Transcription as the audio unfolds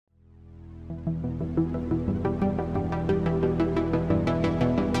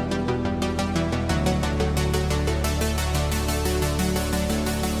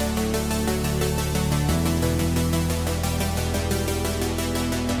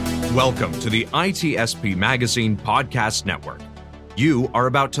Welcome to the ITSP Magazine Podcast Network. You are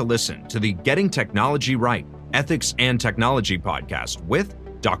about to listen to the Getting Technology Right, Ethics and Technology podcast with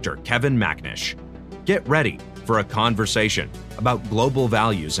Dr. Kevin Macnish. Get ready for a conversation about global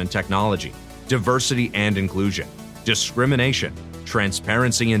values and technology, diversity and inclusion, discrimination,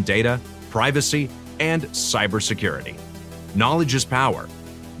 transparency in data, privacy, and cybersecurity. Knowledge is power,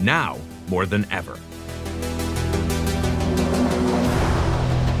 now more than ever.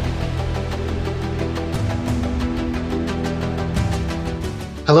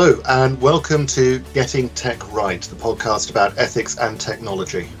 Hello, and welcome to Getting Tech Right, the podcast about ethics and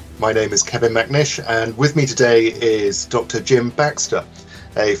technology. My name is Kevin Macnish, and with me today is Dr. Jim Baxter,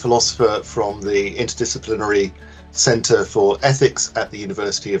 a philosopher from the Interdisciplinary Centre for Ethics at the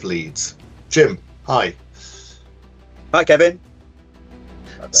University of Leeds. Jim, hi. Hi, Kevin.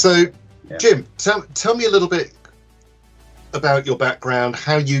 So, Jim, tell me a little bit about your background,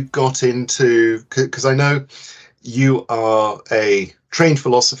 how you got into, because I know you are a trained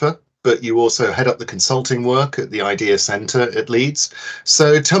philosopher, but you also head up the consulting work at the Idea Centre at Leeds.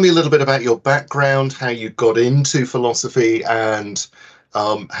 So tell me a little bit about your background, how you got into philosophy, and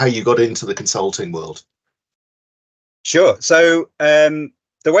how you got into the consulting world. Sure. So the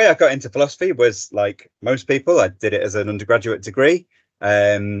way I got into philosophy was like most people. I did it as an undergraduate degree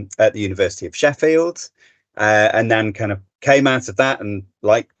at the University of Sheffield, and then kind of came out of that and,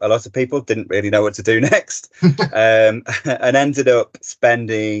 like a lot of people, didn't really know what to do next, and ended up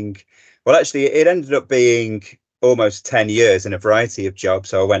spending, well, actually, it ended up being almost 10 years in a variety of jobs.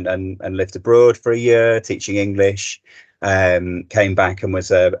 So I went and lived abroad for a year, teaching English, came back and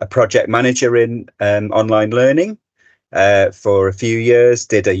was a project manager in online learning for a few years,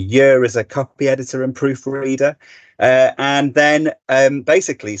 did a year as a copy editor and proofreader. And then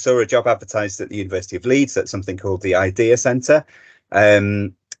basically saw a job advertised at the University of Leeds at something called the Idea Centre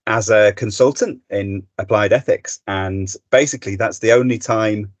as a consultant in applied ethics. And basically that's the only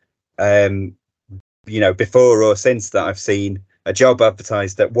time, before or since that I've seen a job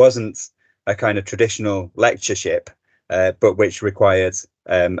advertised that wasn't a kind of traditional lectureship, but which required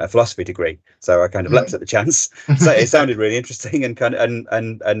a philosophy degree. So I kind of leapt at the chance. So it sounded really interesting and kind of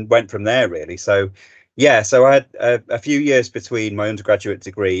and went from there, really. So yeah, so I had a few years between my undergraduate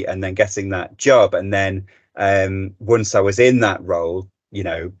degree and then getting that job. And then once I was in that role,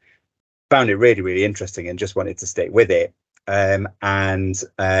 found it really, really interesting and just wanted to stick with it. And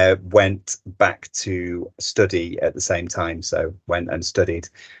went back to study at the same time. So went and studied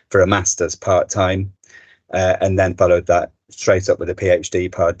for a master's part-time, and then followed that straight up with a PhD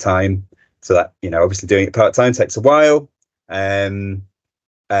part-time. So that, obviously doing it part-time takes a while.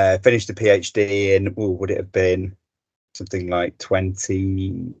 Finished a PhD in, would it have been something like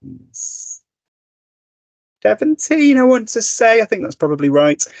 2017, I want to say. I think that's probably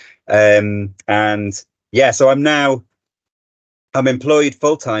right. And yeah, so I'm employed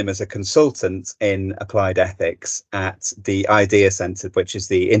full-time as a consultant in applied ethics at the Idea Centre, which is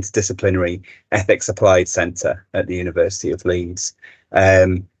the Interdisciplinary Ethics Applied Centre at the University of Leeds.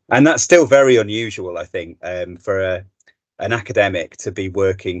 And that's still very unusual, I think, for an academic to be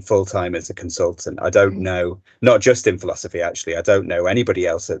working full-time as a consultant. I don't know, not just in philosophy, actually, I don't know anybody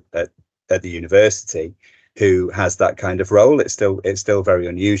else at the university who has that kind of role. It's still very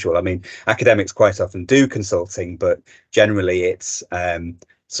unusual. I mean, academics quite often do consulting, but generally it's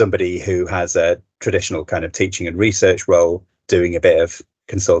somebody who has a traditional kind of teaching and research role doing a bit of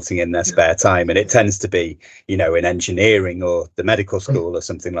consulting in their spare time, and it tends to be in engineering or the medical school or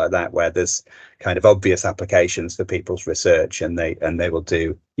something like that, where there's kind of obvious applications for people's research, and they will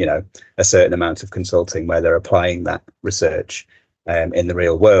do a certain amount of consulting where they're applying that research in the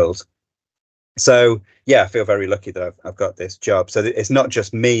real world. So yeah, I feel very lucky that I've got this job. So it's not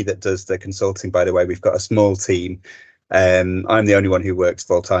just me that does the consulting, by the way. We've got a small team. I'm the only one who works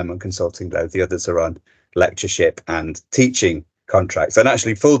full-time on consulting, though the others are on lectureship and teaching contracts. And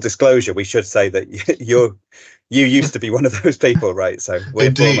actually, full disclosure, we should say that you used to be one of those people, right? So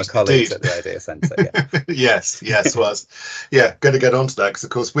we're former colleagues at the Idea Centre. Yeah. yes was. Yeah, going to get onto that, because of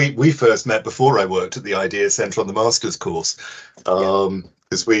course we first met before I worked at the Idea Centre on the master's course,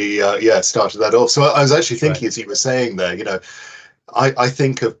 because we started that off. So I was actually thinking, as you were saying there, I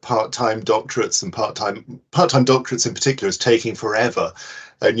think of part-time doctorates and part-time doctorates in particular as taking forever.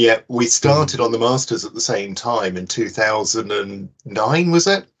 And yet we started on the masters at the same time in 2009, was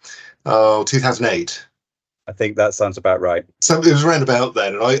it? 2008. I think that sounds about right. So it was around about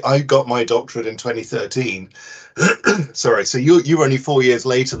then, and I got my doctorate in 2013. Sorry, so you were only 4 years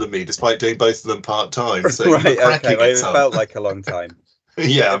later than me, despite doing both of them part-time. So you were cracking Well, it felt like a long time.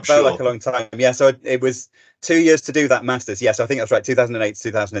 Yeah, it felt like a long time. Yeah, so it was 2 years to do that master's. Yes, I think that's right, 2008 to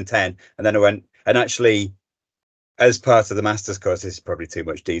 2010. And then I went, and actually, as part of the master's course, this is probably too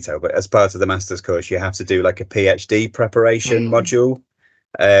much detail, but as part of the master's course, you have to do like a PhD preparation module.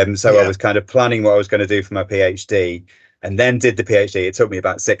 So I was kind of planning what I was going to do for my PhD, and then did the PhD. It took me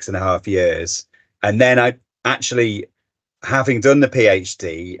about 6.5 years. And then I actually, having done the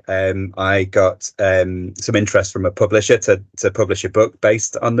PhD, I got some interest from a publisher to publish a book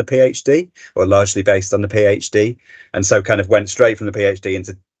based on the PhD, or largely based on the PhD. And so kind of went straight from the PhD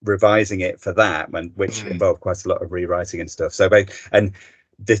into revising it for that, which involved quite a lot of rewriting and stuff. So, and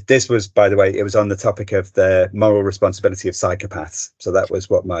this was, by the way, it was on the topic of the moral responsibility of psychopaths. So that was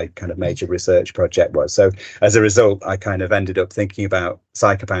what my kind of major research project was. So as a result, I kind of ended up thinking about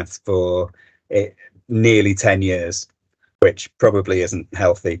psychopaths for nearly 10 years, which probably isn't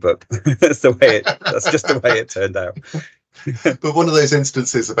healthy, but that's just the way it turned out. But one of those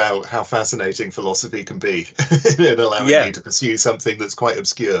instances about how fascinating philosophy can be in allowing you to pursue something that's quite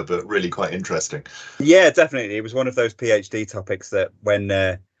obscure but really quite interesting. Yeah, definitely. It was one of those PhD topics that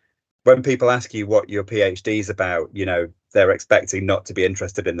when people ask you what your PhD is about, you know, they're expecting not to be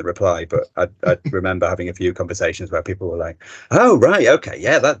interested in the reply. But I remember having a few conversations where people were like, "Oh, right, okay,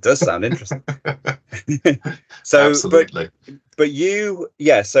 yeah, that does sound interesting." So, absolutely. But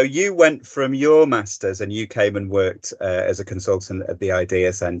so you went from your master's and you came and worked as a consultant at the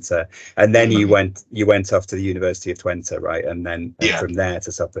Idea Centre, and then you went off to the University of Twente, right? And then from there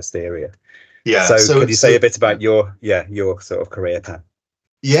to Soprasteria. Yeah. So could you say a bit about your sort of career path?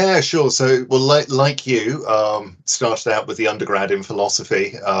 Yeah, sure. So, well, like you, started out with the undergrad in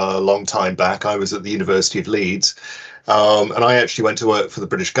philosophy a long time back. I was at the University of Leeds, and I actually went to work for the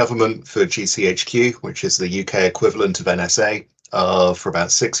British government for GCHQ, which is the UK equivalent of NSA, for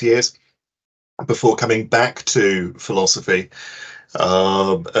about 6 years before coming back to philosophy.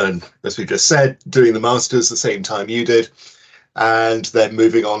 And as we just said, doing the master's the same time you did, and then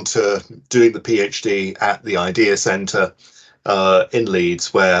moving on to doing the PhD at the Idea Centre in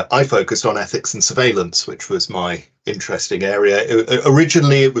Leeds, where I focused on ethics and surveillance, which was my interesting area.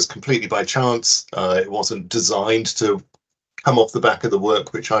 Originally, it was completely by chance. It wasn't designed to come off the back of the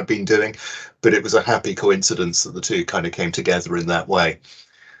work which I'd been doing, but it was a happy coincidence that the two kind of came together in that way.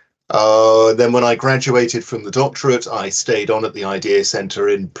 Then when I graduated from the doctorate, I stayed on at the Idea Centre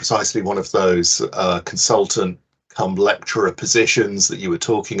in precisely one of those consultant come lecturer positions that you were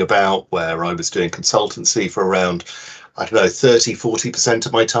talking about, where I was doing consultancy for around, I don't know, 30-40%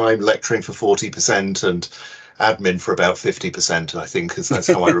 of my time, lecturing for 40%, and admin for about 50%, I think, because that's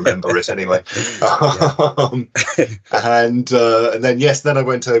how I remember it anyway. And then I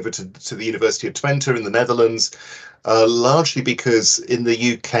went over to the University of Twente in the Netherlands, largely because in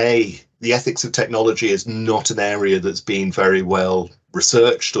the UK, the ethics of technology is not an area that's been very well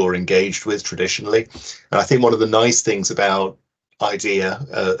researched or engaged with traditionally. And I think one of the nice things about Idea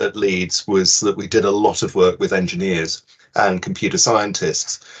at Leeds was that we did a lot of work with engineers and computer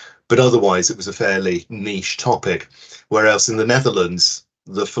scientists, but otherwise it was a fairly niche topic. Whereas in the Netherlands,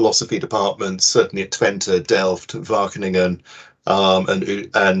 the philosophy departments, certainly at Twente, Delft, Wageningen,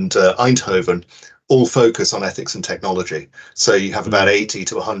 and Eindhoven, all focus on ethics and technology. So you have about 80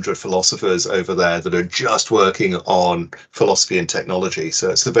 to 100 philosophers over there that are just working on philosophy and technology. So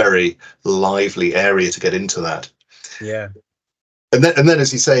it's a very lively area to get into that. Yeah. And then,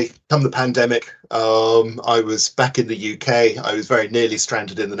 as you say, come the pandemic, I was back in the UK. I was very nearly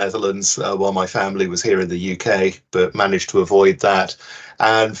stranded in the Netherlands while my family was here in the UK, but managed to avoid that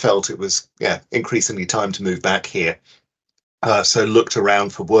and felt it was increasingly time to move back here. So looked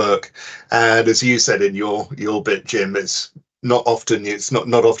around for work, and as you said in your bit, Jim, it's not often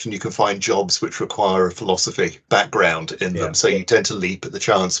you can find jobs which require a philosophy background in them. So you tend to leap at the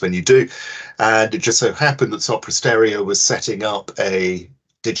chance when you do. And it just so happened that Soprasteria was setting up a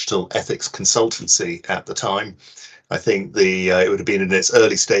digital ethics consultancy at the time. I think it would have been in its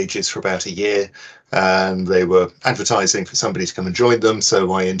early stages for about a year, and they were advertising for somebody to come and join them.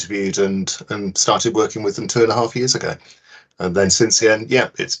 So I interviewed and started working with them 2.5 years ago. And then since then,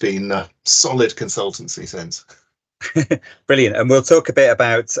 it's been a solid consultancy since. Brilliant. And we'll talk a bit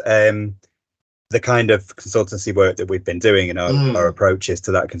about the kind of consultancy work that we've been doing and our approaches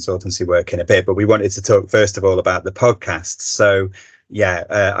to that consultancy work in a bit. But we wanted to talk first of all about the podcasts. So,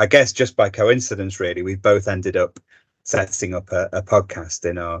 I guess just by coincidence, really, we've both ended up setting up a podcast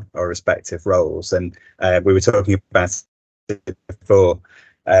in our respective roles. And we were talking about it before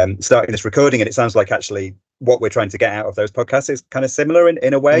starting this recording, and it sounds like actually what we're trying to get out of those podcasts is kind of similar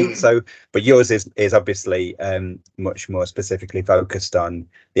in a way. So, but yours is obviously much more specifically focused on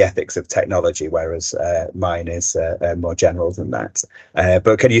the ethics of technology, whereas mine is more general than that.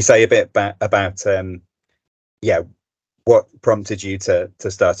 But can you say a bit about what prompted you to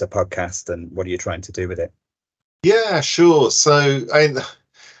start a podcast, and what are you trying to do with it? Yeah, sure. So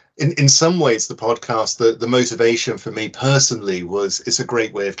in some ways, the podcast, the motivation for me personally was it's a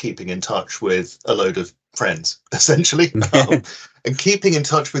great way of keeping in touch with a load of friends, essentially, and keeping in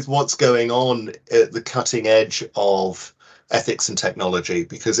touch with what's going on at the cutting edge of ethics and technology,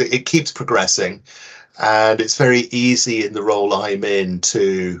 because it keeps progressing, and it's very easy in the role I'm in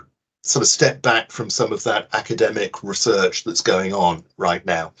to sort of step back from some of that academic research that's going on right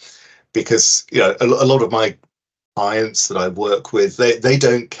now, because a lot of my clients that I work with, they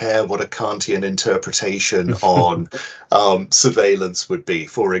don't care what a Kantian interpretation on surveillance would be,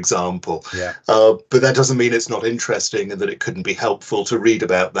 for example. But that doesn't mean it's not interesting and that it couldn't be helpful to read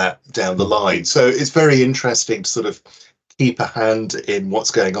about that down the line. So it's very interesting to sort of keep a hand in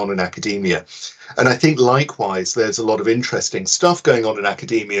what's going on in academia. And I think likewise, there's a lot of interesting stuff going on in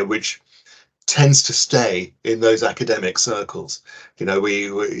academia, which tends to stay in those academic circles.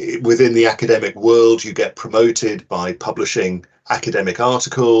 We within the academic world, you get promoted by publishing academic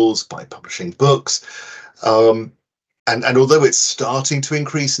articles, by publishing books, and although it's starting to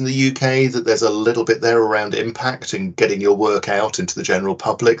increase in the UK, that there's a little bit there around impact and getting your work out into the general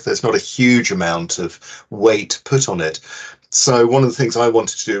public, there's not a huge amount of weight put on it. So one of the things I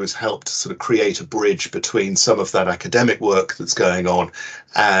wanted to do was help to sort of create a bridge between some of that academic work that's going on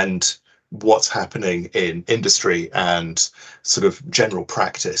and what's happening in industry and sort of general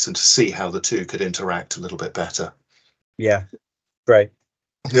practice, and to see how the two could interact a little bit better. Yeah, great.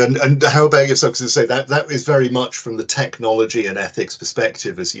 And how about yourself? Because I say that is very much from the technology and ethics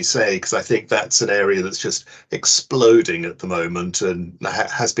perspective, as you say, because I think that's an area that's just exploding at the moment and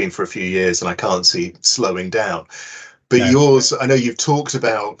has been for a few years, and I can't see slowing down. But yours, I know you've talked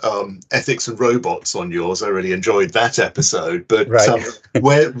about ethics and robots on yours. I really enjoyed that episode. But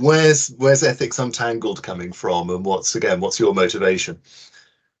where's Ethics Untangled coming from, and what's your motivation?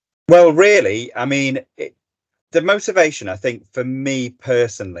 Well, really, I mean, the motivation, I think, for me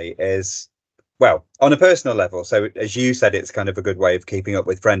personally is, well, on a personal level. So as you said, it's kind of a good way of keeping up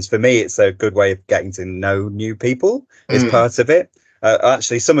with friends. For me, it's a good way of getting to know new people is part of it.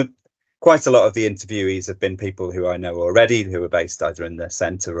 Actually, quite a lot of the interviewees have been people who I know already, who are based either in the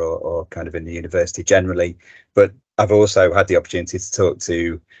centre or kind of in the university generally. But I've also had the opportunity to talk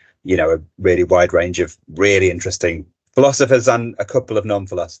to, a really wide range of really interesting philosophers and a couple of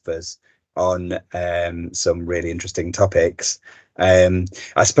non-philosophers on some really interesting topics.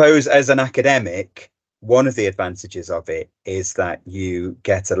 I suppose as an academic, one of the advantages of it is that you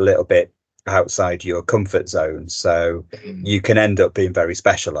get a little bit outside your comfort zone, so you can end up being very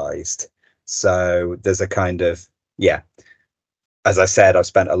specialized. So there's a kind of, as I said, I've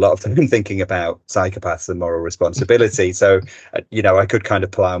spent a lot of time thinking about psychopaths and moral responsibility. So I could kind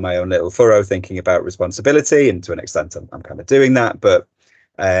of plow my own little furrow thinking about responsibility, and to an extent I'm kind of doing that. But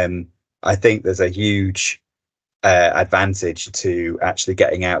I think there's a huge advantage to actually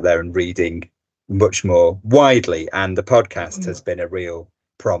getting out there and reading much more widely, and the podcast has been a real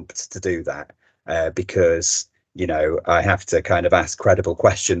prompt to do that, because I have to kind of ask credible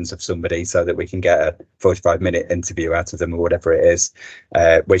questions of somebody so that we can get a 45-minute interview out of them, or whatever it is,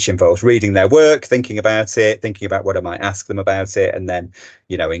 which involves reading their work, thinking about what I might ask them about it, and then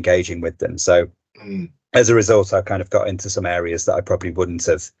engaging with them. So as a result, I've kind of got into some areas that I probably wouldn't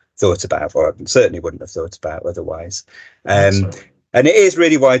have thought about, or certainly wouldn't have thought about otherwise. And it is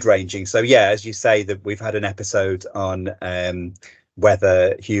really wide ranging. So as you say, that we've had an episode on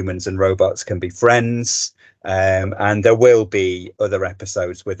whether humans and robots can be friends, and there will be other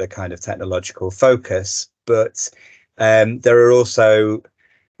episodes with a kind of technological focus, but there are also,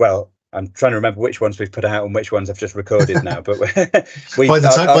 I'm trying to remember which ones we've put out and which ones I've just recorded now. But by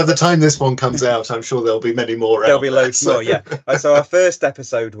the time this one comes out, I'm sure there'll be many more. There'll be loads more. Yeah. So our first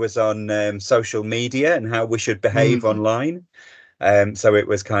episode was on social media and how we should behave online. So it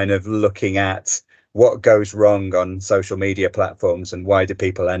was kind of looking at what goes wrong on social media platforms, and why do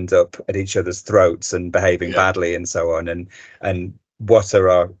people end up at each other's throats and behaving badly, and so on, and what are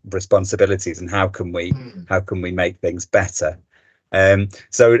our responsibilities, and how can we make things better.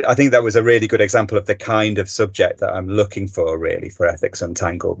 So I think that was a really good example of the kind of subject that I'm looking for, really, for Ethics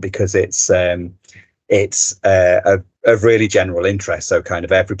Untangled, because it's of really general interest. So kind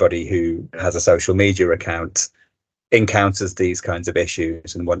of everybody who has a social media account encounters these kinds of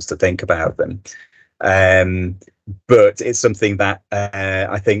issues and wants to think about them. But it's something that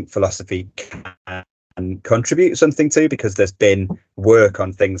I think philosophy can contribute something to, because there's been work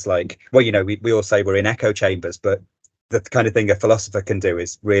on things like, well, we all say we're in echo chambers, but the kind of thing a philosopher can do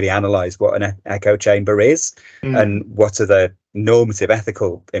is really analyze what an echo chamber is and what are the normative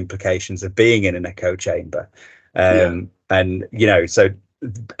ethical implications of being in an echo chamber. And so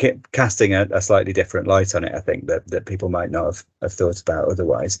casting a slightly different light on it, I think that people might not have thought about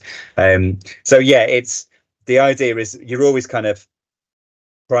otherwise. It's the idea is you're always kind of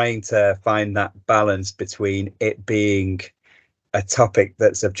trying to find that balance between it being a topic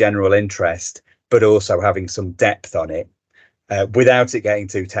that's of general interest, but also having some depth on it without it getting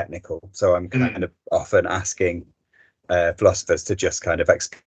too technical. So I'm kind of often asking philosophers to just kind of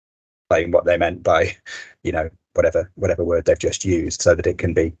explain what they meant by, whatever word they've just used, so that it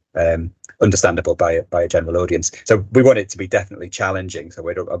can be understandable by a general audience. So we want it to be definitely challenging. So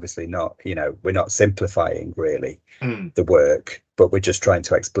we're obviously not, we're not simplifying really the work, but we're just trying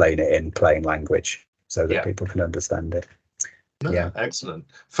to explain it in plain language so that people can understand it. Excellent.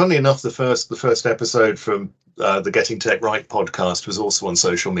 Funnily enough, the first episode from the Getting Tech Right podcast was also on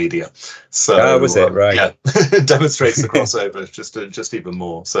social media. So was it right? Yeah, it demonstrates the crossover just even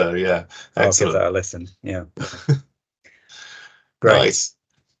more. So yeah, excellent. I'll give that a listen. Yeah. Great. Nice.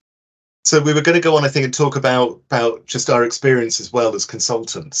 So we were going to go on, I think, and talk about just our experience as well as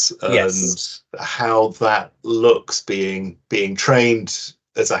consultants and how that looks being trained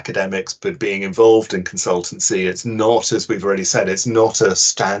as academics, but being involved in consultancy. It's not, as we've already said, it's not a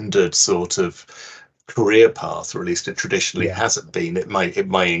standard sort of career path, or at least it traditionally hasn't been. It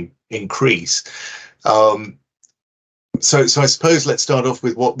might increase. So I suppose let's start off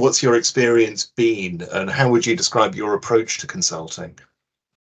with what's your experience been, and how would you describe your approach to consulting?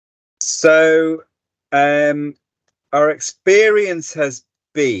 So our experience has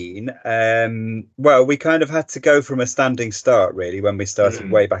been, we kind of had to go from a standing start really when we started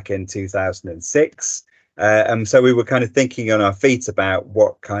way back in 2006. And so we were kind of thinking on our feet about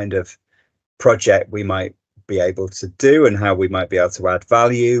what kind of project we might be able to do and how we might be able to add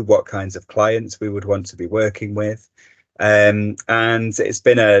value, what kinds of clients we would want to be working with. And it's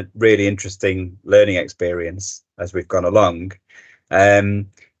been a really interesting learning experience as we've gone along.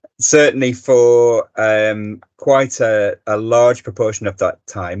 Certainly for quite a large proportion of that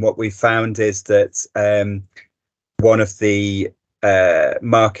time, what we found is that one of the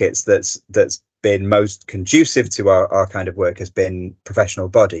markets that's been most conducive to our kind of work has been professional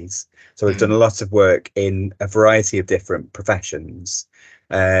bodies. So we've done a lot of work in a variety of different professions.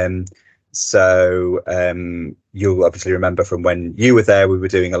 You'll obviously remember from when you were there, we were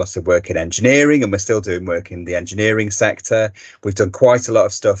doing a lot of work in engineering, and we're still doing work in the engineering sector. We've done quite a lot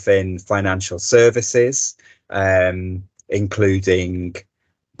of stuff in financial services, including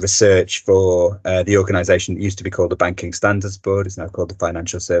research for the organisation that used to be called the Banking Standards Board. It's now called the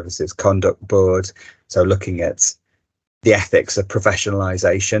Financial Services Conduct Board. So looking at the ethics of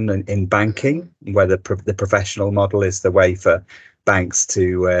professionalisation in banking, whether the professional model is the way for banks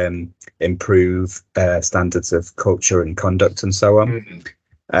to improve standards of culture and conduct and so on.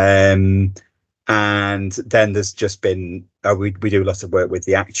 And then there's just been, we do a lot of work with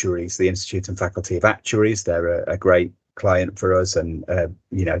the actuaries, the Institute and Faculty of Actuaries. They're a great client for us, and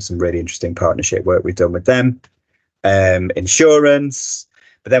some really interesting partnership work we've done with them. Insurance,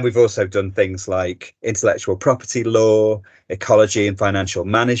 but then we've also done things like intellectual property law, ecology and financial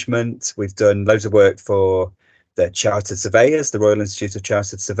management. We've done loads of work for the Chartered Surveyors, the Royal Institute of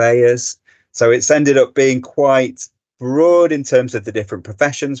Chartered Surveyors. So it's ended up being quite broad in terms of the different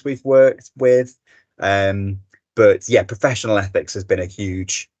professions we've worked with. But yeah, professional ethics has been a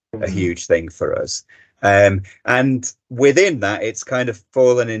huge thing for us. And within that, it's kind of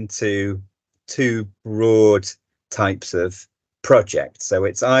fallen into two broad types of projects. So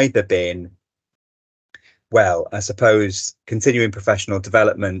it's either been, I suppose, continuing professional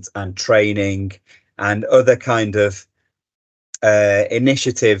development and training and other kind of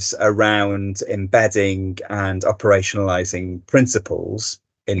initiatives around embedding and operationalizing principles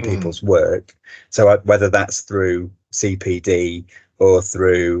in people's work. So whether that's through CPD or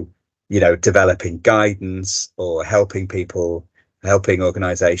through, developing guidance or helping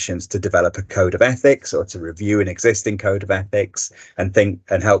organizations to develop a code of ethics or to review an existing code of ethics and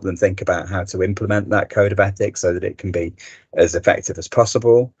help them think about how to implement that code of ethics so that it can be as effective as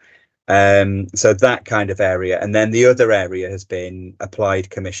possible. So that kind of area. And then the other area has been applied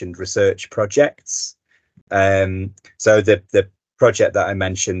commissioned research projects. So the project that I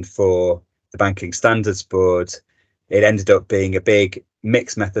mentioned for the Banking Standards Board, it ended up being a big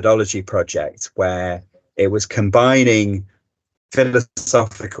mixed methodology project where it was combining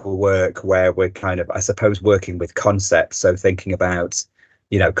philosophical work where we're kind of, I suppose, working with concepts. So thinking about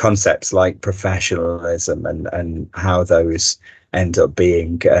concepts like professionalism and how those end up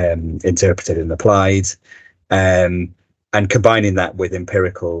being interpreted and applied, and combining that with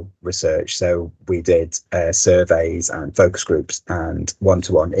empirical research. So we did surveys and focus groups and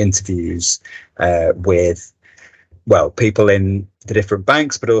one-to-one interviews with people in the different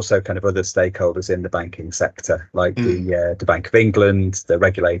banks, but also kind of other stakeholders in the banking sector, like the Bank of England, the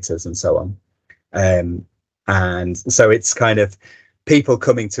regulators, and so on. And so it's kind of people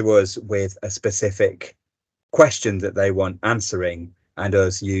coming to us with a specific question that they want answering, and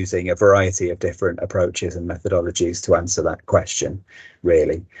us using a variety of different approaches and methodologies to answer that question,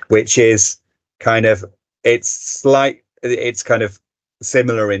 really, which is kind of, it's kind of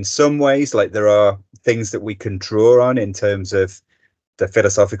similar in some ways. Like, there are things that we can draw on in terms of the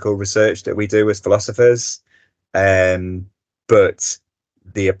philosophical research that we do as philosophers, but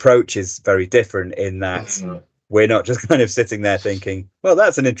the approach is very different in that we're not just kind of sitting there thinking, well,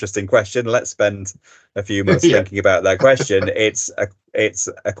 that's an interesting question, let's spend a few months thinking about that question. It's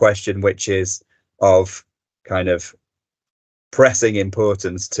a question which is of kind of pressing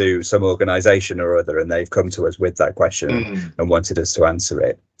importance to some organization or other, and they've come to us with that question and wanted us to answer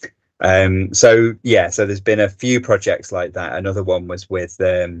it. So there's been a few projects like that. Another one was with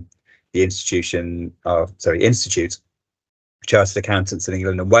the Institute Chartered Accountants in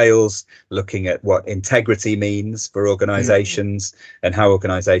England and Wales, looking at what integrity means for organisations and how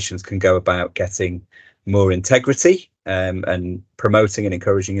organisations can go about getting more integrity and promoting and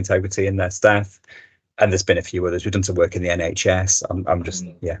encouraging integrity in their staff. And there's been a few others. We've done some work in the NHS.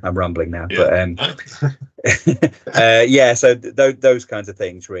 I'm rambling now, but so those kinds of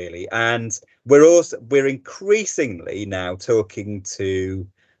things, really. And we're increasingly now talking to,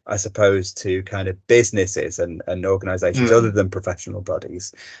 I suppose, to kind of businesses and organisations other than professional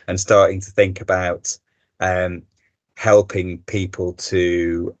bodies, and starting to think about helping people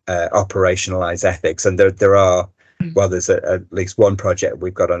to operationalise ethics. And there are, there's at least one project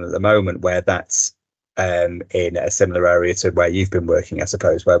we've got on at the moment where that's in a similar area to where you've been working, I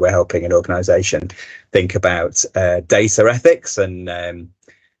suppose, where we're helping an organisation think about data ethics and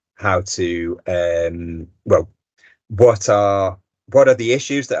how to what are the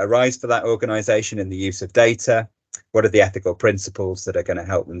issues that arise for that organisation in the use of data? What are the ethical principles that are going to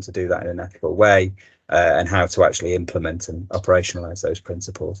help them to do that in an ethical way, and how to actually implement and operationalise those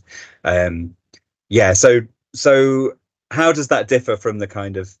principles? So how does that differ from the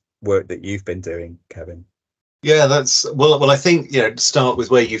kind of work that you've been doing, Kevin? Yeah, that's well. I think, to start with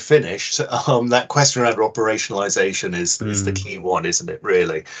where you finished, that question around operationalization is the key one, isn't it?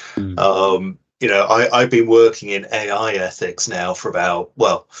 Really, I've been working in AI ethics now for about,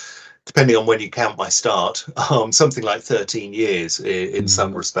 depending on when you count my start, something like 13 years in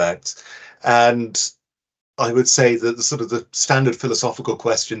some respects, and I would say that the standard philosophical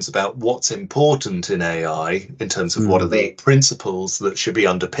questions about what's important in AI, in terms of what are the principles that should be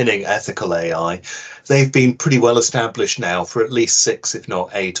underpinning ethical AI, they've been pretty well established now for at least 6, if not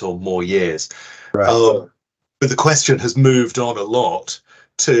 8 or more years. Right. But the question has moved on a lot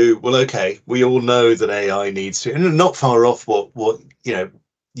to, we all know that AI needs to, and not far off what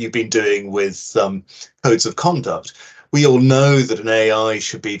you've been doing with codes of conduct. We all know that an AI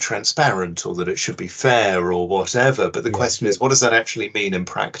should be transparent, or that it should be fair, or whatever. But the question is, what does that actually mean in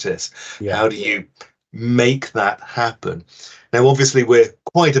practice? Yeah. How do you make that happen? Now, obviously, we're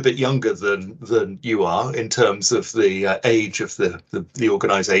quite a bit younger than you are in terms of the age of the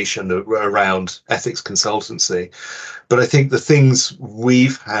organisation around ethics consultancy. But I think the things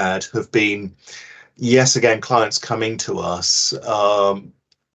we've had have been, yes, again, clients coming to us.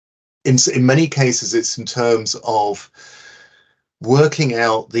 In many cases, it's in terms of working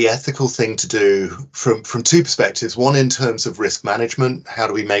out the ethical thing to do from 2 perspectives. One, in terms of risk management. How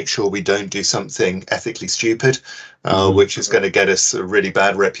do we make sure we don't do something ethically stupid, which is going to get us a really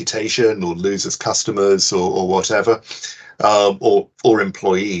bad reputation or lose us customers or whatever, or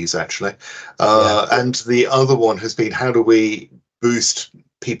employees, actually. And the other one has been, how do we boost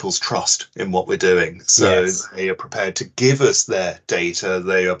people's trust in what we're doing, so they are prepared to give us their data,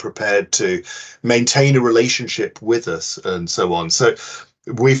 they are prepared to maintain a relationship with us, and so on. So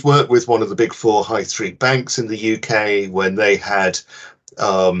we've worked with one of the big 4 high street banks in the UK when they had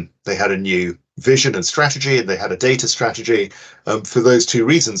a new vision and strategy, and they had a data strategy. For those 2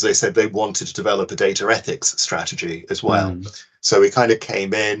 reasons, they said they wanted to develop a data ethics strategy as well. So we kind of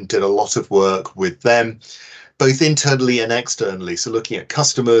came in, did a lot of work with them, both internally and externally. So looking at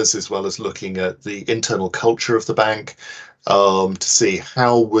customers as well as looking at the internal culture of the bank, to see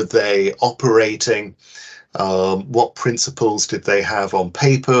how were they operating, What principles did they have on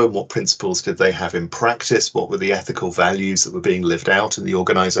paper? What principles did they have in practice? What were the ethical values that were being lived out in the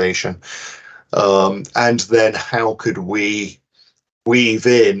organization? And then how could we weave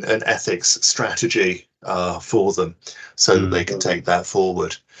in an ethics strategy for them so that they can take that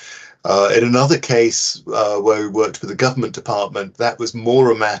forward? In another case where we worked with a government department, that was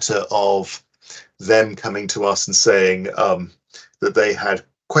more a matter of them coming to us and saying that they had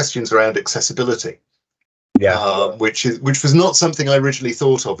questions around accessibility. Which was not something I originally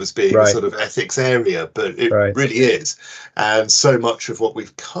thought of as being a sort of ethics area, but it really is. And so much of what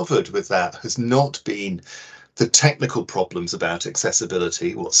we've covered with that has not been the technical problems about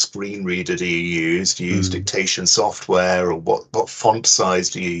accessibility. What screen reader do you use? Do you use dictation software, or what font size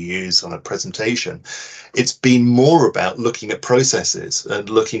do you use on a presentation? It's been more about looking at processes and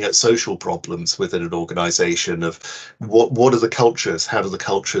looking at social problems within an organization of what are the cultures? How do the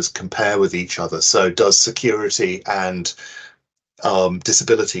cultures compare with each other? So does security and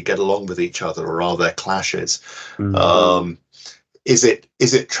disability get along with each other, or are there clashes? Is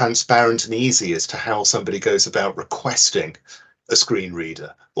it transparent and easy as to how somebody goes about requesting a screen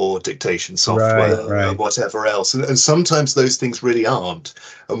reader or dictation software or whatever else? And sometimes those things really aren't.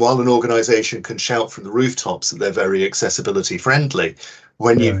 And while an organization can shout from the rooftops that they're very accessibility friendly,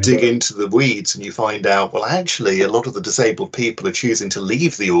 when you dig into the weeds and you find out, well, actually, a lot of the disabled people are choosing to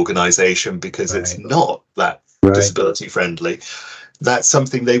leave the organization because it's not that disability friendly. That's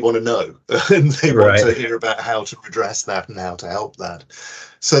something they want to know, and they want to hear about how to redress that and how to help that.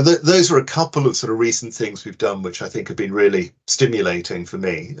 So those are a couple of sort of recent things we've done, which I think have been really stimulating for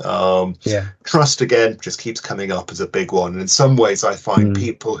me. Trust, again, just keeps coming up as a big one. And in some ways, I find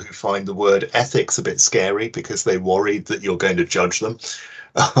people who find the word ethics a bit scary because they're worried that you're going to judge them,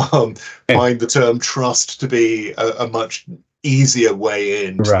 find the term trust to be a much easier way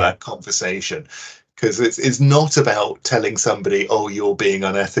into that conversation. Because it's not about telling somebody, oh, you're being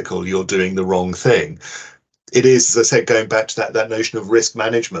unethical, you're doing the wrong thing. It is, as I said, going back to that notion of risk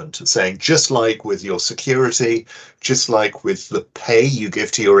management, saying just like with your security, just like with the pay you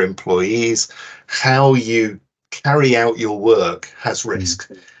give to your employees, how you carry out your work has risk.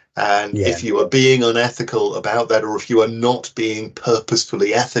 And if you are being unethical about that, or if you are not being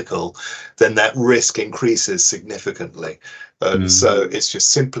purposefully ethical, then that risk increases significantly. And so it's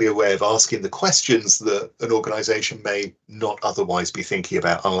just simply a way of asking the questions that an organization may not otherwise be thinking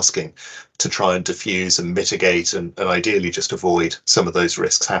about asking, to try and diffuse and mitigate and ideally just avoid some of those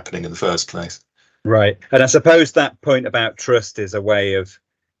risks happening in the first place. Right. And I suppose that point about trust is a way of,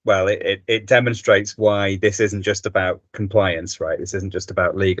 well, it demonstrates why this isn't just about compliance, right? This isn't just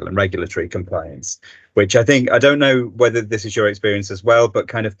about legal and regulatory compliance, which I don't know whether this is your experience as well, but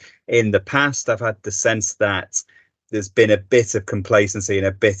kind of in the past, I've had the sense that there's been a bit of complacency and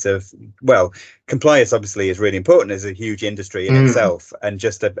a bit of, well, compliance obviously is really important as a huge industry in itself, and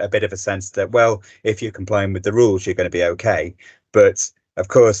just a bit of a sense that, well, if you're complying with the rules, you're going to be okay. But of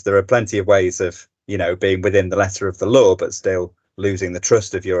course, there are plenty of ways of, being within the letter of the law, but still losing the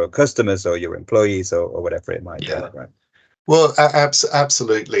trust of your customers or your employees or whatever it might be. Right? Well,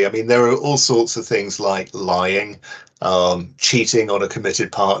 absolutely. I mean, there are all sorts of things like lying, cheating on a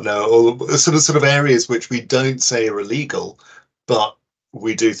committed partner, or sort of areas which we don't say are illegal, but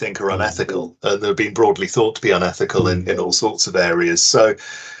we do think are unethical, and they've been broadly thought to be unethical in all sorts of areas. So,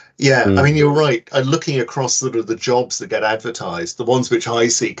 I mean, you're right. Looking across sort of the jobs that get advertised, the ones which I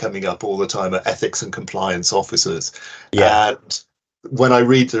see coming up all the time are ethics and compliance officers. And when I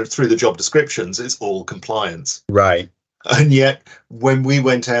read through the job descriptions, it's all compliance. Right. And yet, when we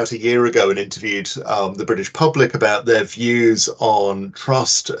went out a year ago and interviewed the British public about their views on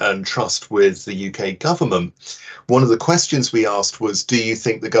trust and trust with the UK government, one of the questions we asked was, do you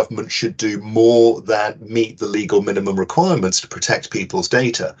think the government should do more than meet the legal minimum requirements to protect people's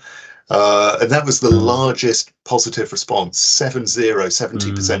data? And that was the largest positive response.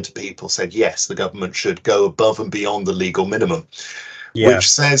 70% of people said, yes, the government should go above and beyond the legal minimum, which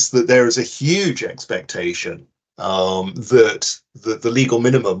says that there is a huge expectation that the legal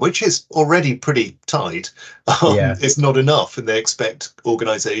minimum, which is already pretty tight, is not enough, and they expect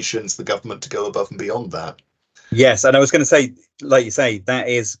organizations, the government, to go above and beyond that. Yes, and I was going to say, like you say, that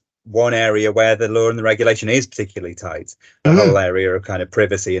is one area where the law and the regulation is particularly tight. The whole area of kind of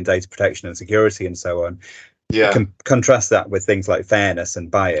privacy and data protection and security and so on. Contrast that with things like fairness and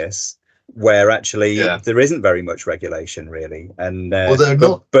bias, where actually there isn't very much regulation really. And not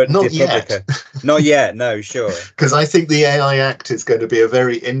yet. Not yet, no, sure. Because I think the AI Act is going to be a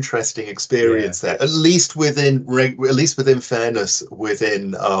very interesting experience there, at least within fairness,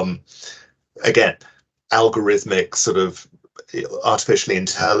 within again, algorithmic sort of artificially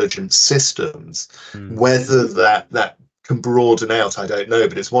intelligent systems. Whether that can broaden out, I don't know,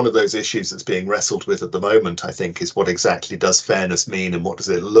 but it's one of those issues that's being wrestled with at the moment, I think, is what exactly does fairness mean and what does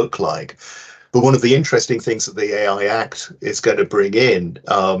it look like? But one of the interesting things that the AI Act is going to bring in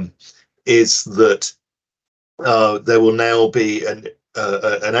is that there will now be an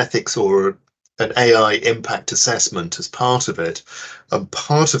ethics or an AI impact assessment as part of it. And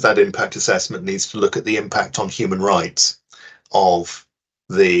part of that impact assessment needs to look at the impact on human rights of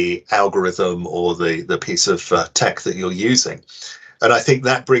the algorithm or the piece of tech that you're using. And I think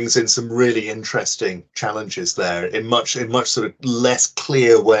that brings in some really interesting challenges there in much sort of less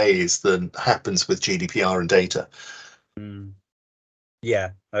clear ways than happens with GDPR and data.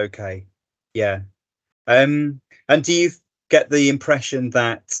 Yeah. Okay. Yeah. And do you get the impression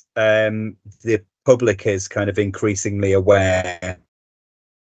that the public is kind of increasingly aware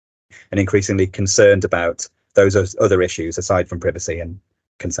and increasingly concerned about those other issues aside from privacy and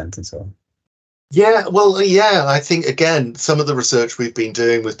consent and so on? Yeah, well, yeah, I think, again, some of the research we've been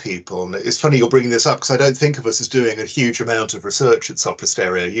doing with people, and it's funny you're bringing this up because I don't think of us as doing a huge amount of research at Sopra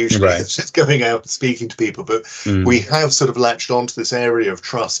Stereo. Usually it's just going out and speaking to people, but we have sort of latched onto this area of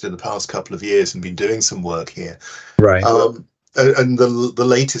trust in the past couple of years and been doing some work here. Right. And the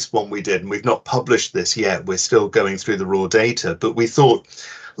latest one we did, and we've not published this yet, we're still going through the raw data, but we thought,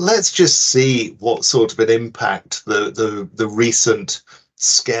 let's just see what sort of an impact the recent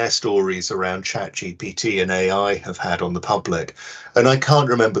scare stories around ChatGPT and AI have had on the public. And I can't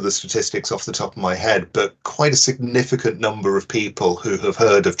remember the statistics off the top of my head, but quite a significant number of people who have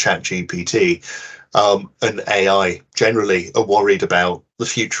heard of ChatGPT and AI generally are worried about the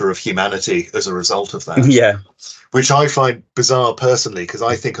future of humanity as a result of that. Yeah. Which I find bizarre personally, because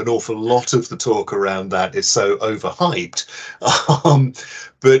I think an awful lot of the talk around that is so overhyped.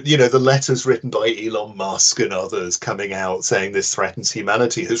 But, you know, the letters written by Elon Musk and others coming out saying this threatens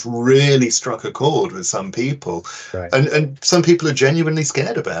humanity has really struck a chord with some people. Right. And some people are genuinely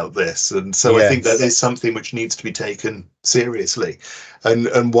scared about this. And so I think that is something which needs to be taken seriously.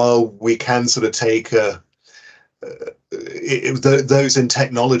 And while we can sort of take those in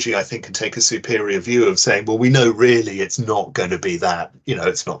technology, I think, can take a superior view of saying, well, we know really it's not going to be that, you know,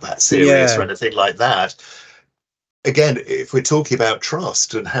 it's not that serious or anything like that. Again, if we're talking about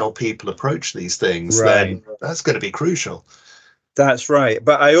trust and how people approach these things, then that's going to be crucial. That's right.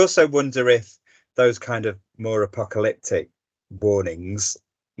 But I also wonder if those kind of more apocalyptic warnings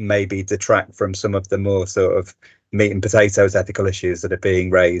maybe detract from some of the more sort of meat and potatoes ethical issues that are being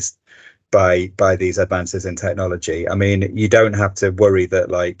raised by these advances in technology. I mean, you don't have to worry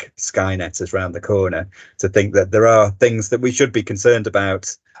that like Skynet is around the corner to think that there are things that we should be concerned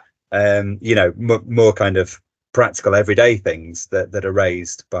about, you know, more kind of practical everyday things that are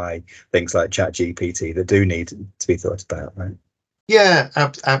raised by things like ChatGPT that do need to be thought about, right? Yeah,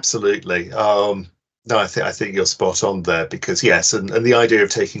 absolutely. No, I think you're spot on there, because yes, and the idea of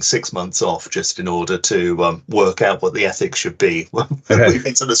taking 6 months off just in order to work out what the ethics should be, we've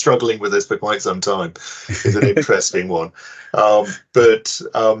been sort of struggling with this for quite some time, is an interesting one.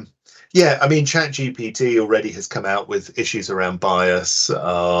 Yeah, I mean, ChatGPT already has come out with issues around bias.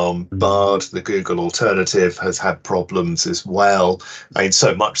 Bard, the Google alternative, has had problems as well. I mean,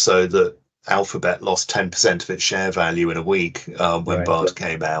 so much so that Alphabet lost 10% of its share value in a week when Bard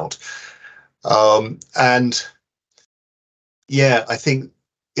came out. And yeah, I think,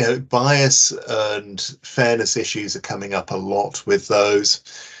 you know, bias and fairness issues are coming up a lot with those.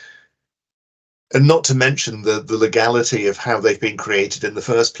 And not to mention the legality of how they've been created in the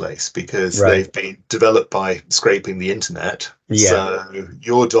first place, because they've been developed by scraping the internet. Yeah. So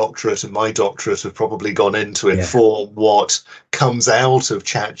your doctorate and my doctorate have probably gone in to inform what comes out of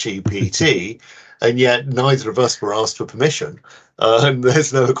ChatGPT, and yet neither of us were asked for permission. And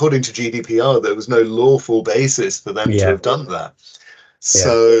there's no, according to GDPR, there was no lawful basis for them to have done that.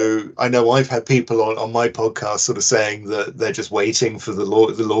 So I know I've had people on my podcast sort of saying that they're just waiting for the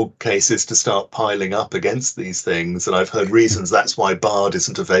law cases to start piling up against these things. And I've heard reasons that's why Bard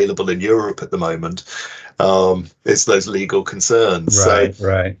isn't available in Europe at the moment. It's those legal concerns.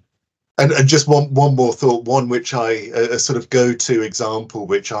 Right. And just one more thought, one which a sort of go-to example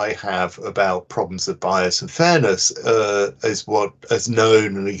which I have about problems of bias and fairness is what is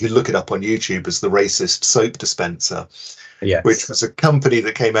known, and you can look it up on YouTube, as the racist soap dispenser. Yes. Which was a company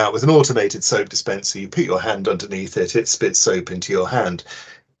that came out with an automated soap dispenser. You put your hand underneath it, it spits soap into your hand.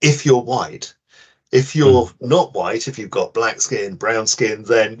 If you're white, if you're not white, if you've got black skin, brown skin,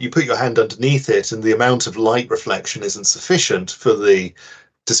 then you put your hand underneath it and the amount of light reflection isn't sufficient for the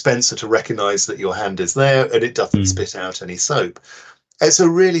dispenser to recognize that your hand is there, and it doesn't spit out any soap. It's a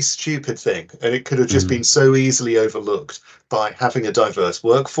really stupid thing, and it could have just been so easily overlooked by having a diverse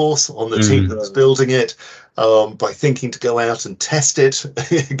workforce on the team that was building it, by thinking to go out and test it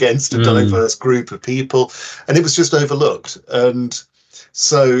against a diverse group of people, and it was just overlooked. And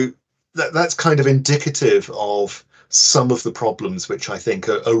so that's kind of indicative of some of the problems which I think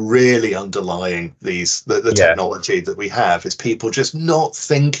are really underlying the technology that we have, is people just not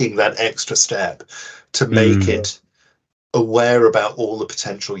thinking that extra step to make it aware about all the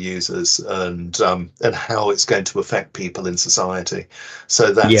potential users and how it's going to affect people in society.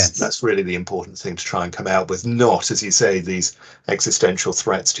 So that's really the important thing to try and come out with, not, as you say, these existential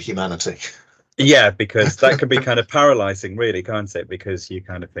threats to humanity. Yeah, because that can be kind of paralyzing, really, can't it? Because you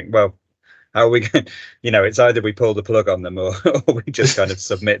kind of think, well, how are we going? It's either we pull the plug on them or we just kind of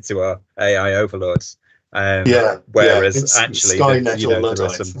submit to our AI overlords. Whereas actually, there are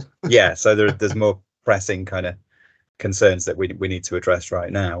some. So there's more pressing kind of concerns that we need to address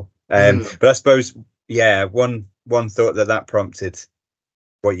right now. But I suppose, one thought that prompted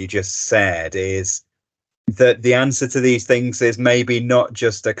what you just said is that the answer to these things is maybe not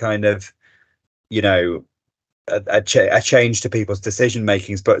just a kind of, a change to people's decision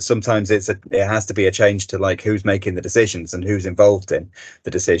makings, but sometimes it has to be a change to like who's making the decisions and who's involved in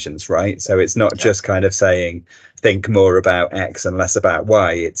the decisions, right? So it's not just kind of saying think more about X and less about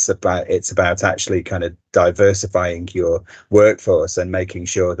Y. It's about actually kind of diversifying your workforce and making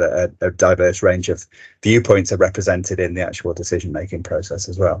sure that a diverse range of viewpoints are represented in the actual decision making process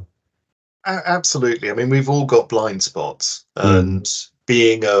as well. Absolutely. I mean, we've all got blind spots, and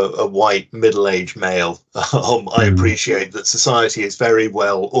being a white middle-aged male, I appreciate that society is very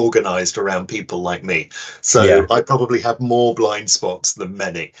well organized around people like me. So I probably have more blind spots than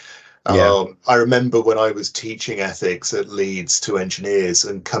many. I remember when I was teaching ethics at Leeds to engineers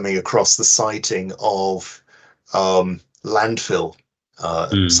and coming across the siting of landfill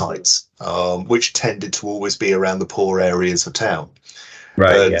sites, which tended to always be around the poor areas of town.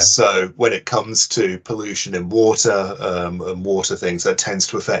 So when it comes to pollution in water and water things, that tends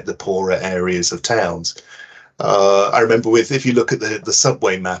to affect the poorer areas of towns. I remember if you look at the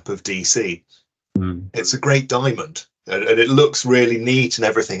subway map of DC, it's a great diamond, and it looks really neat and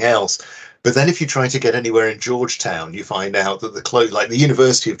everything else. But then if you try to get anywhere in Georgetown, you find out that the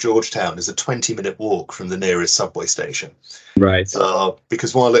University of Georgetown is a 20-minute walk from the nearest subway station. Right.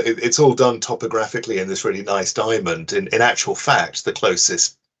 Because while it's all done topographically in this really nice diamond, in actual fact, the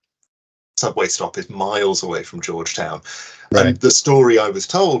closest subway stop is miles away from Georgetown. Right. And the story I was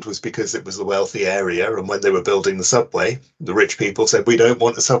told was because it was the wealthy area, and when they were building the subway, the rich people said, we don't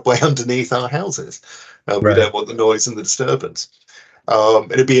want a subway underneath our houses. We don't want the noise and the disturbance.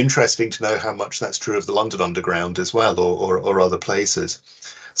 It'd be interesting to know how much that's true of the London Underground as well, or other places.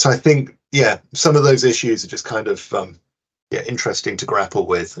 So I think, some of those issues are just kind of interesting to grapple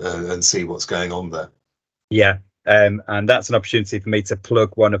with and see what's going on there. And that's an opportunity for me to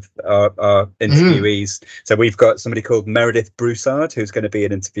plug one of our interviewees. So we've got somebody called Meredith Broussard, who's going to be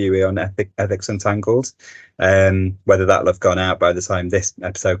an interviewee on Ethics Untangled. Whether that'll have gone out by the time this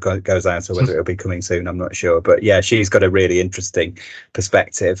episode goes out, or whether it'll be coming soon, I'm not sure. But she's got a really interesting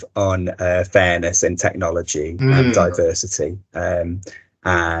perspective on fairness in technology and diversity. So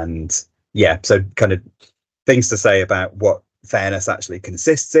kind of things to say about what fairness actually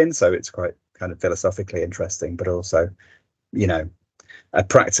consists in. So it's quite kind of philosophically interesting, but also, a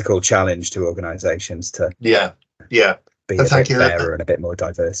practical challenge to organisations to be a bit fairer and a bit more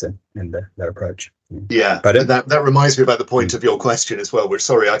diverse in their approach. But that reminds me about the point of your question as well, which,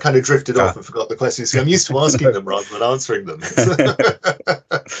 sorry, I kind of drifted off and forgot the question. So I'm used to asking them rather than answering them.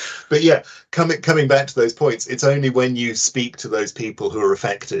 But coming back to those points, it's only when you speak to those people who are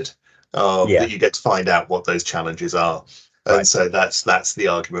affected that you get to find out what those challenges are. And so that's the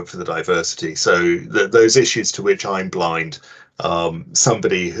argument for the diversity. So those issues to which I'm blind,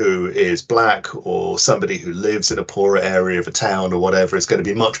 somebody who is black or somebody who lives in a poorer area of a town or whatever is going to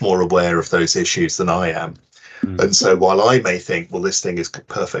be much more aware of those issues than I am. And so while I may think, well, this thing is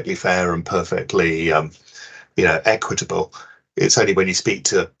perfectly fair and perfectly, equitable, it's only when you speak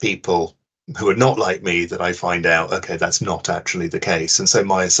to people who are not like me that I find out, okay, that's not actually the case. And so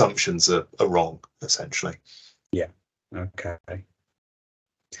my assumptions are wrong, essentially. Okay.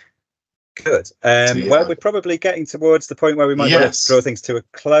 Good. Well, we're probably getting towards the point where we might want to draw things to a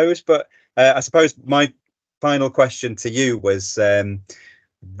close. But I suppose my final question to you was,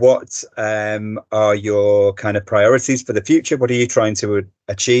 what are your kind of priorities for the future? What are you trying to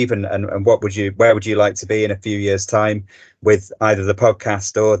achieve, and where would you like to be in a few years' time with either the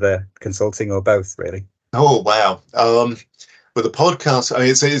podcast or the consulting, or both, really? Oh, wow. But the podcast, I mean,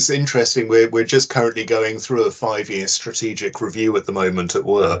 it's interesting. We're just currently going through a 5-year strategic review at the moment at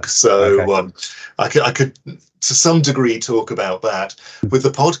work. So Okay. I could to some degree talk about that. With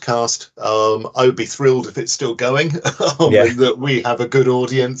the podcast, I would be thrilled if it's still going, and that we have a good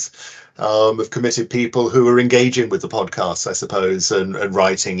audience of committed people who are engaging with the podcast, I suppose, and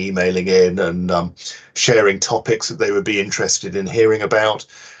writing, emailing in, and sharing topics that they would be interested in hearing about.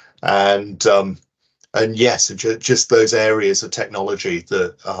 And yes, just those areas of technology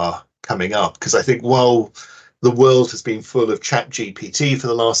that are coming up. Because I think while the world has been full of ChatGPT for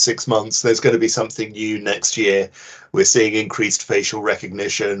the last 6 months, there's going to be something new next year. We're seeing increased facial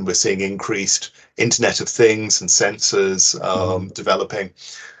recognition. We're seeing increased Internet of Things and sensors developing.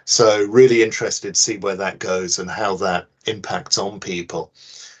 So really interested to see where that goes and how that impacts on people.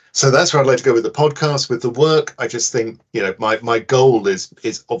 So that's where I'd like to go with the podcast. With the work, I just think, my goal is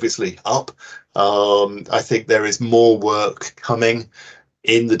obviously up. I think there is more work coming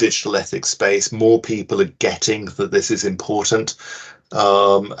in the digital ethics space. More people are getting that this is important.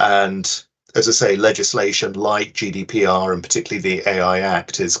 And as I say, legislation like GDPR and particularly the AI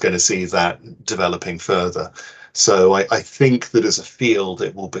Act is going to see that developing further. So I think that as a field,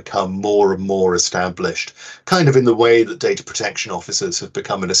 it will become more and more established, kind of in the way that data protection officers have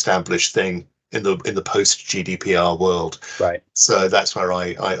become an established thing in the post GDPR world. Right. So that's where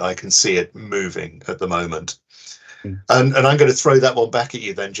I can see it moving at the moment. And I'm going to throw that one back at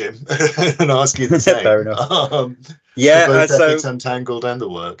you then, Jim, and ask you the same. Fair enough. For both Ethics Untangled and the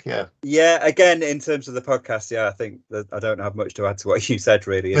work. Yeah. Again, in terms of the podcast, I think that I don't have much to add to what you said.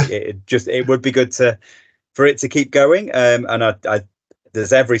 Really, it would be good for it to keep going, and I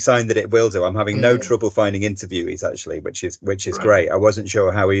there's every sign that it will do. I'm having no trouble finding interviewees actually, which is right. Great. I wasn't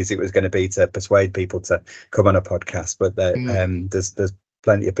sure how easy it was going to be to persuade people to come on a podcast, but there's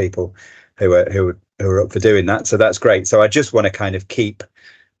plenty of people who are up for doing that, so that's great. So I just want to kind of keep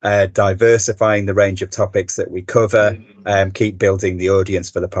diversifying the range of topics that we cover, keep building the audience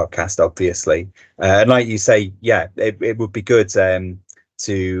for the podcast, obviously, and like you say, it would be good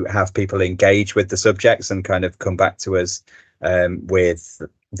to have people engage with the subjects and kind of come back to us with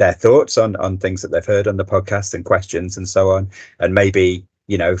their thoughts on things that they've heard on the podcast and questions and so on, and maybe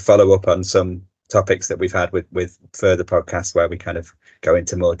follow up on some topics that we've had with further podcasts where we kind of go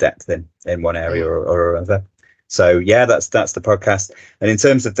into more depth in one area or other. So that's the podcast. And in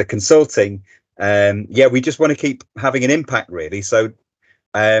terms of the consulting, we just want to keep having an impact, really. So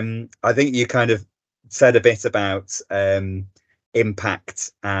I think you kind of said a bit about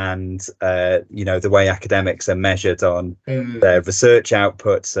impact and the way academics are measured on their research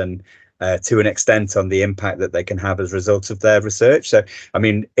outputs and to an extent on the impact that they can have as a result of their research. So I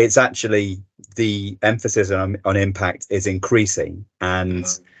mean, it's actually the emphasis on impact is increasing, and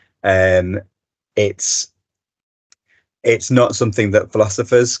it's not something that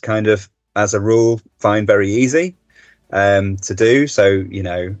philosophers kind of as a rule find very easy to do. So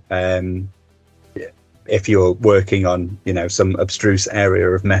if you're working on, some abstruse area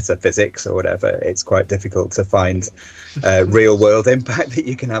of metaphysics or whatever, it's quite difficult to find real world impact that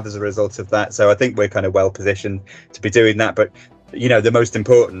you can have as a result of that. So I think we're kind of well positioned to be doing that. But, the most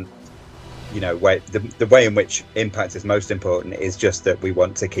important, the way in which impact is most important is just that we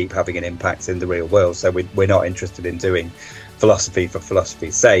want to keep having an impact in the real world. So we're not interested in doing philosophy for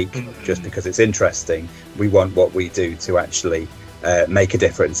philosophy's sake, just because it's interesting. We want what we do to actually make a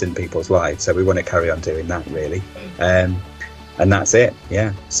difference in people's lives, so we want to carry on doing that, really, and that's it.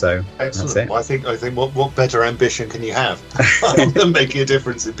 So excellent. That's it. Well, I think what better ambition can you have than making a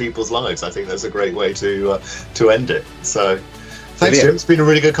difference in people's lives? I think that's a great way to end it. So thanks, Jim. It's been a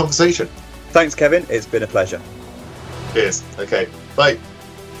really good conversation. Thanks, Kevin. It's been a pleasure. Cheers. Okay, bye.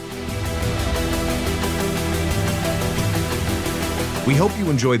 We hope you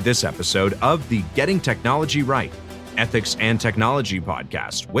enjoyed this episode of the Getting Technology Right, Ethics and Technology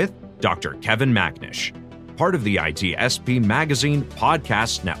podcast with Dr. Kevin Macnish, part of the ITSP Magazine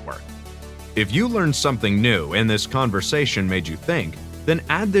Podcast Network. If you learned something new and this conversation made you think, then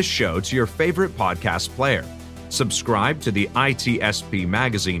add this show to your favorite podcast player, subscribe to the ITSP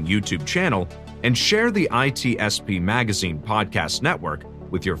Magazine YouTube channel, and share the ITSP Magazine Podcast Network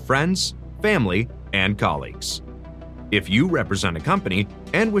with your friends, family, and colleagues. If you represent a company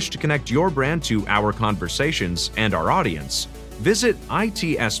and wish to connect your brand to our conversations and our audience, visit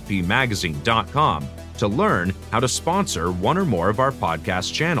itspmagazine.com to learn how to sponsor one or more of our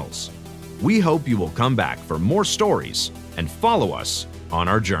podcast channels. We hope you will come back for more stories and follow us on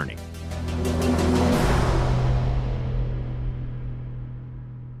our journey.